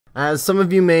As some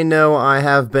of you may know, I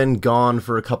have been gone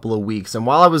for a couple of weeks, and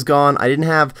while I was gone, I didn't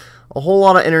have a whole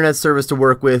lot of internet service to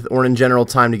work with or in general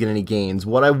time to get any gains.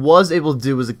 What I was able to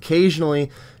do was occasionally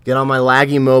get on my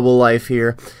laggy mobile life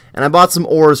here, and I bought some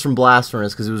ores from Blast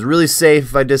Furnace because it was really safe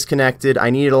if I disconnected.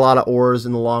 I needed a lot of ores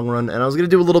in the long run, and I was going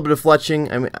to do a little bit of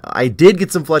fletching. I mean, I did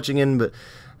get some fletching in, but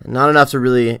not enough to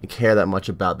really care that much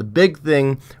about. The big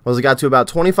thing was I got to about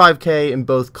 25k in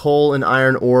both coal and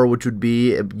iron ore, which would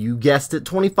be, you guessed it,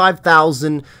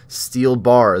 25,000 steel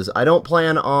bars. I don't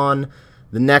plan on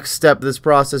the next step of this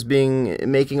process being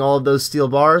making all of those steel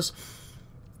bars,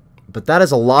 but that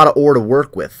is a lot of ore to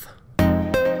work with.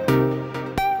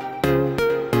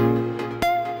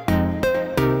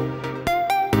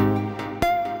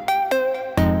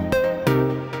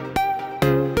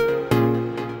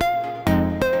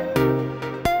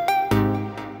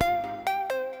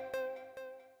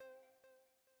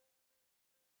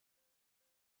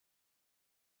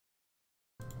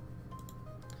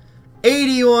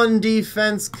 '81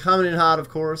 defense coming in hot, of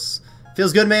course.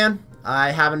 Feels good, man.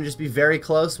 I happen to just be very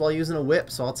close while using a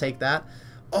whip, so I'll take that.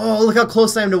 Oh, look how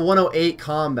close I am to 108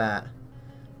 combat.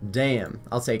 Damn.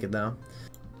 I'll take it, though.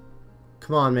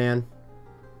 Come on, man.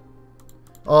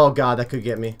 Oh, God, that could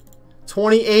get me.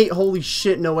 28? Holy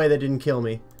shit, no way that didn't kill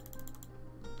me.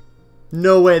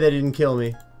 No way that didn't kill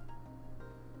me.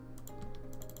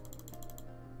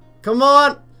 Come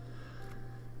on!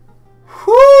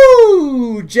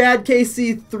 Whoo! Jad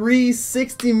KC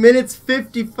 360 minutes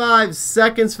 55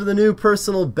 seconds for the new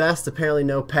personal best. Apparently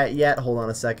no pet yet. Hold on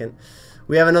a second.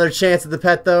 We have another chance at the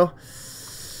pet though.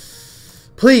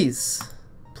 Please.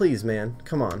 Please, man.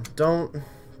 Come on. Don't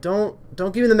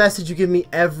give me the message you give me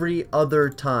every other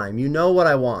time. You know what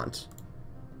I want.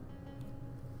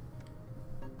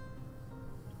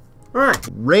 Alright.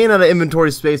 Ran out of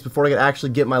inventory space before I could actually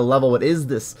get my level. What is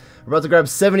this? We're about to grab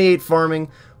 78 farming,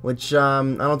 which I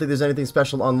don't think there's anything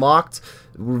special unlocked.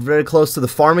 We're very close to the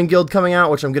farming guild coming out,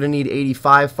 which I'm going to need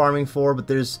 85 farming for, but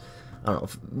there's, I don't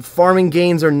know, farming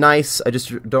gains are nice. I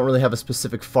just don't really have a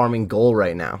specific farming goal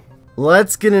right now.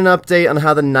 Let's get an update on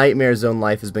how the Nightmare Zone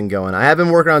life has been going. I have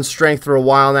been working on strength for a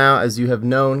while now, as you have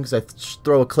known, because I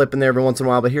throw a clip in there every once in a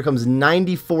while, but here comes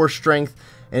 94 strength.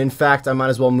 And in fact, I might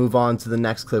as well move on to the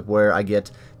next clip where I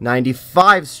get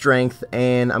 95 strength,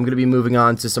 and I'm going to be moving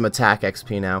on to some attack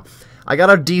XP now. I got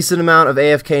a decent amount of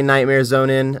AFK Nightmare Zone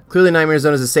in. Clearly Nightmare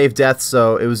Zone is a safe death,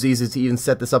 so it was easy to even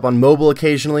set this up on mobile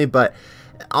occasionally, but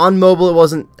on mobile it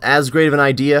wasn't as great of an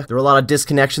idea. There were a lot of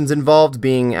disconnections involved,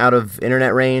 being out of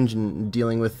internet range and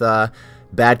dealing with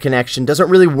bad connection. Doesn't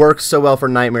really work so well for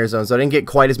Nightmare Zone, so I didn't get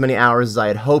quite as many hours as I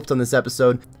had hoped on this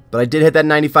episode. But I did hit that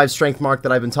 95 strength mark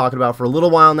that I've been talking about for a little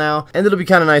while now, and it'll be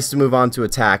kind of nice to move on to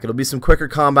attack. It'll be some quicker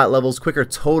combat levels, quicker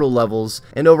total levels,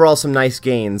 and overall some nice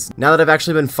gains. Now that I've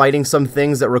actually been fighting some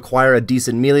things that require a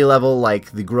decent melee level,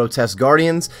 like the Grotesque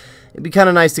Guardians, it'd be kind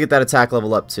of nice to get that attack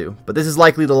level up too. But this is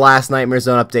likely the last Nightmare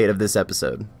Zone update of this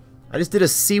episode. I just did a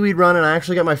seaweed run, and I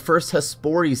actually got my first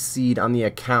Hespori seed on the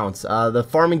account. The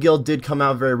farming guild did come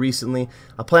out very recently.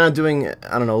 I plan on doing,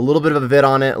 I don't know, a little bit of a vid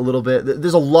on it, a little bit.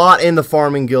 There's a lot in the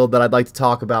farming guild that I'd like to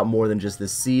talk about more than just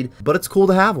this seed, but it's cool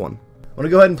to have one. I'm going to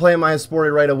go ahead and plant my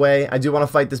Hespori right away. I do want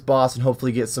to fight this boss and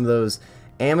hopefully get some of those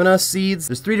Amina seeds.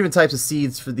 There's 3 different types of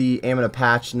seeds for the Amina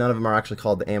patch. None of them are actually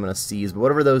called the Amina seeds, but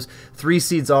whatever those 3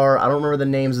 seeds are, I don't remember the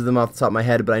names of them off the top of my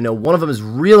head, but I know one of them is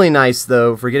really nice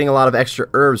though for getting a lot of extra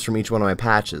herbs from each one of my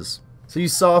patches. So you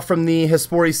saw from the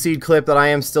Hespori seed clip that I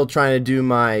am still trying to do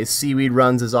my seaweed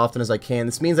runs as often as I can.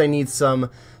 This means I need some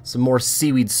more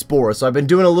seaweed spores. So I've been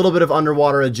doing a little bit of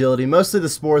underwater agility, mostly the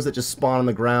spores that just spawn on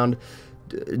the ground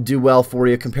do well for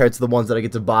you compared to the ones that I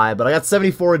get to buy. But I got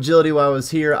 74 agility while I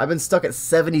was here. I've been stuck at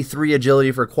 73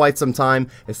 agility for quite some time.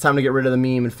 It's time to get rid of the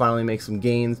meme and finally make some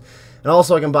gains. And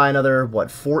also I can buy another, what,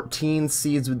 14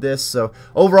 seeds with this. So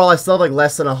overall I still have like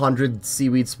less than 100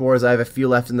 seaweed spores. I have a few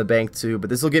left in the bank too, but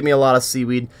this will get me a lot of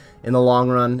seaweed in the long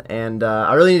run, and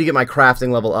I really need to get my crafting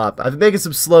level up. I've been making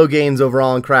some slow gains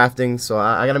overall in crafting, so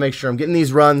I gotta make sure I'm getting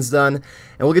these runs done,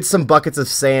 and we'll get some buckets of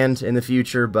sand in the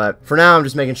future, but for now I'm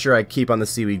just making sure I keep on the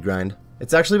seaweed grind.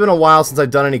 It's actually been a while since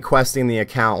I've done any questing in the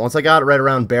account. Once I got right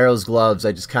around Barrow's Gloves,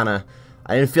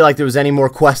 I didn't feel like there was any more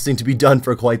questing to be done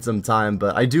for quite some time,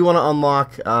 but I do want to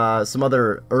unlock some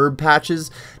other herb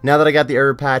patches. Now that I got the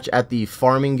herb patch at the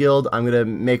Farming Guild, I'm going to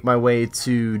make my way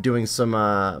to doing some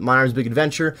My Arm's Big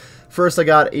Adventure. First, I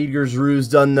got Aegir's Ruse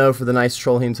done, though, for the nice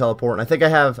Trollheim teleport, and I think I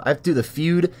have to do the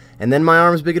feud and then My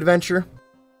Arm's Big Adventure.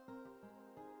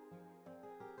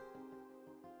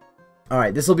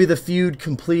 Alright, this will be the feud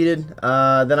completed.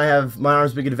 Then I have My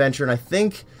Arm's Big Adventure, and I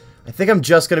think I think I'm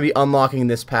just going to be unlocking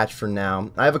this patch for now.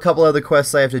 I have a couple other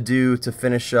quests I have to do to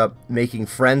finish up making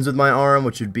friends with my arm,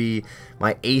 which would be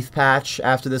my 8th patch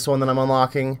after this one that I'm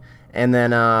unlocking. And then,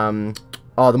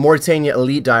 the Mauritania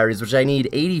Elite Diaries, which I need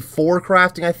 84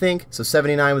 crafting, I think. So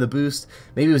 79 with a boost.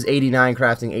 Maybe it was 89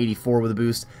 crafting, 84 with a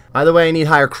boost. Either way, I need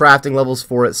higher crafting levels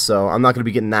for it, so I'm not going to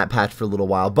be getting that patch for a little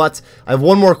while. But I have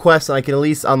one more quest, and I can at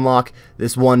least unlock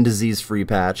this one disease-free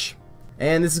patch.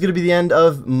 And this is going to be the end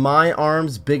of my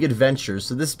arm's big adventures.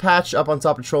 So this patch up on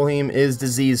top of Trollheim is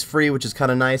disease-free, which is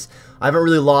kind of nice. I haven't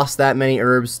really lost that many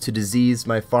herbs to disease.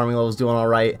 My farming level is doing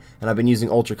alright, and I've been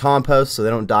using Ultra Compost, so they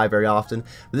don't die very often.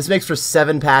 But this makes for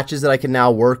 7 patches that I can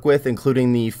now work with,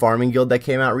 including the farming guild that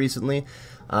came out recently.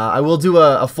 I will do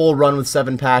a full run with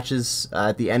 7 patches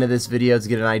at the end of this video to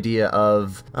get an idea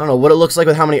of, I don't know, what it looks like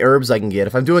with how many herbs I can get.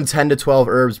 If I'm doing 10 to 12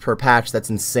 herbs per patch, that's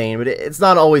insane, but it's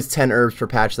not always 10 herbs per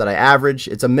patch that I average.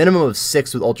 It's a minimum of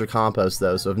 6 with Ultra Compost,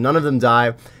 though, so if none of them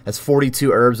die, that's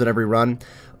 42 herbs in every run.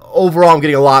 Overall, I'm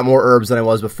getting a lot more herbs than I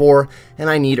was before, and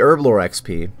I need Herb Lore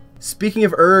XP. Speaking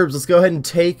of herbs, let's go ahead and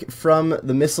take from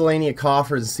the miscellaneous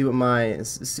coffers and see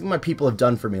what my people have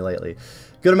done for me lately.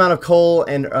 Good amount of coal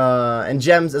and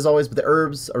gems as always, but the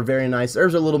herbs are very nice.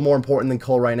 Herbs are a little more important than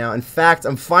coal right now. In fact,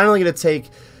 I'm finally going to take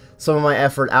some of my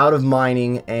effort out of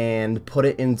mining and put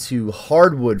it into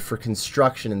hardwood for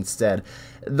construction instead.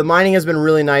 The mining has been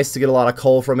really nice to get a lot of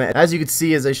coal from it. As you can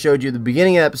see, as I showed you at the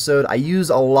beginning of the episode, I use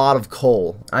a lot of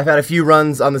coal. I've had a few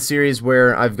runs on the series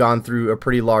where I've gone through a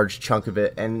pretty large chunk of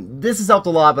it, and this has helped a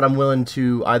lot, but I'm willing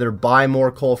to either buy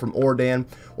more coal from Ordan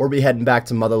or be heading back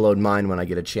to Motherlode Mine when I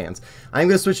get a chance. I'm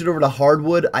going to switch it over to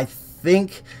hardwood. I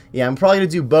think, yeah, I'm probably going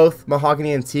to do both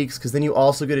Mahogany Antiques, because then you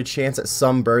also get a chance at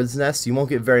some bird's nests. You won't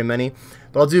get very many,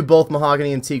 but I'll do both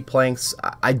Mahogany Antique planks.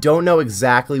 I don't know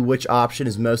exactly which option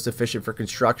is most efficient for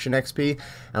construction XP,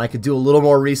 and I could do a little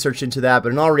more research into that,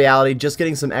 but in all reality, just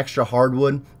getting some extra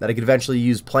hardwood that I could eventually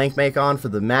use plank make on for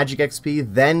the magic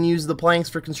XP, then use the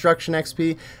planks for construction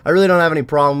XP, I really don't have any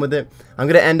problem with it. I'm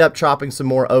going to end up chopping some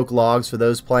more oak logs for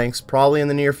those planks, probably in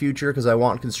the near future, because I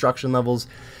want construction levels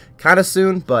kind of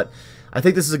soon, but I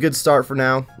think this is a good start for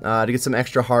now to get some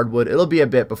extra hardwood. It'll be a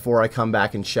bit before I come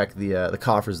back and check the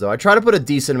coffers, though. I try to put a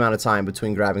decent amount of time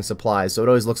between grabbing supplies, so it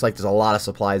always looks like there's a lot of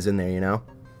supplies in there, you know?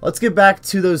 Let's get back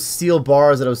to those steel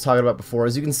bars that I was talking about before.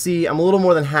 As you can see, I'm a little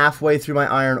more than halfway through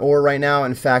my iron ore right now.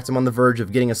 In fact, I'm on the verge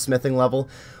of getting a smithing level.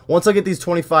 Once I get these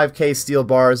 25k steel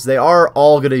bars, they are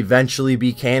all going to eventually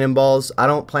be cannonballs. I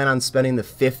don't plan on spending the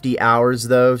 50 hours,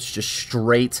 though. It's just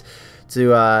straight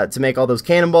to make all those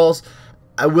cannonballs.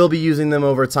 I will be using them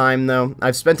over time, though.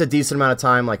 I've spent a decent amount of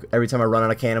time, like every time I run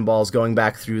out of cannonballs, going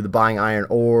back through the buying iron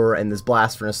ore and this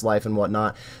blast furnace life and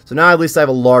whatnot. So now at least I have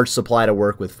a large supply to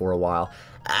work with for a while.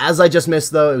 As I just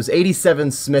missed, though, it was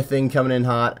 87 smithing coming in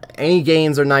hot. Any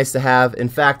gains are nice to have. In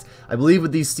fact, I believe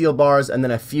with these steel bars and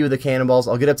then a few of the cannonballs,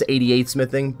 I'll get up to 88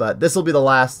 smithing, but this will be the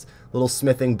last little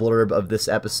smithing blurb of this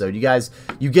episode. You guys,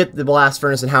 you get the blast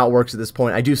furnace and how it works at this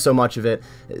point. I do so much of it.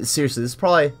 Seriously,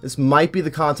 this might be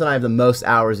the content I have the most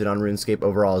hours in on RuneScape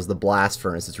overall, is the blast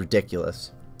furnace. It's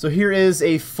ridiculous. So here is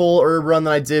a full herb run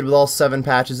that I did with all 7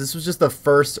 patches. This was just the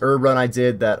first herb run I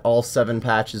did that all 7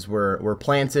 patches were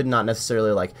planted, not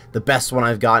necessarily like the best one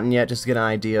I've gotten yet, just to get an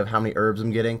idea of how many herbs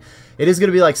I'm getting. It is going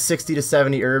to be like 60 to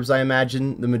 70 herbs, I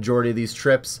imagine, the majority of these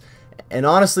trips. And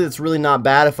honestly, it's really not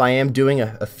bad if I am doing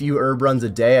a few herb runs a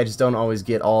day. I just don't always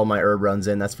get all my herb runs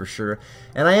in, that's for sure.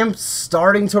 And I am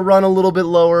starting to run a little bit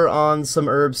lower on some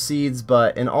herb seeds,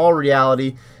 but in all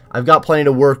reality, I've got plenty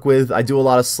to work with. I do a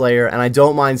lot of Slayer, and I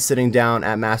don't mind sitting down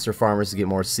at Master Farmers to get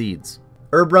more seeds.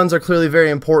 Herb runs are clearly very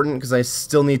important because I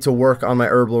still need to work on my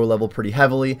herb lore level pretty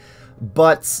heavily,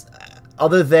 but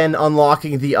other than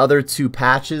unlocking the other 2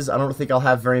 patches, I don't think I'll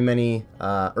have very many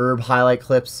herb highlight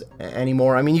clips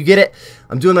anymore. I mean, you get it.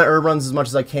 I'm doing my herb runs as much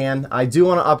as I can. I do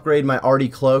want to upgrade my Arty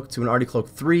Cloak to an Arty Cloak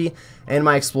 3 and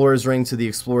my Explorer's Ring to the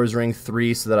Explorer's Ring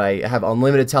 3 so that I have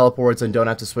unlimited teleports and don't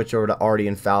have to switch over to Arty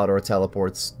and Falador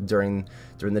teleports during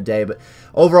the day. But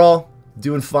overall,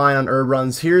 doing fine on herb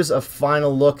runs. Here's a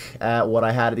final look at what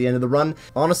I had at the end of the run.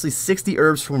 Honestly, 60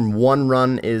 herbs from one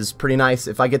run is pretty nice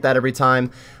if I get that every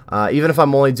time. Even if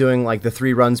I'm only doing like the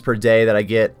 3 runs per day that I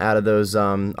get out of those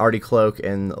Arty Cloak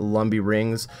and Lumby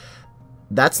Rings,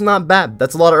 that's not bad.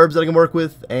 That's a lot of herbs that I can work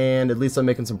with, and at least I'm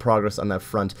making some progress on that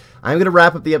front. I'm going to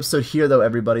wrap up the episode here, though,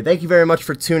 everybody. Thank you very much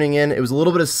for tuning in. It was a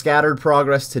little bit of scattered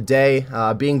progress today.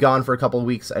 Being gone for a couple of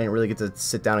weeks, I didn't really get to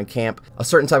sit down and camp a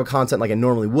certain type of content like I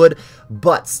normally would,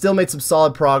 but still made some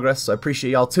solid progress, so I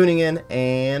appreciate y'all tuning in,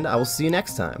 and I will see you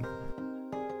next time.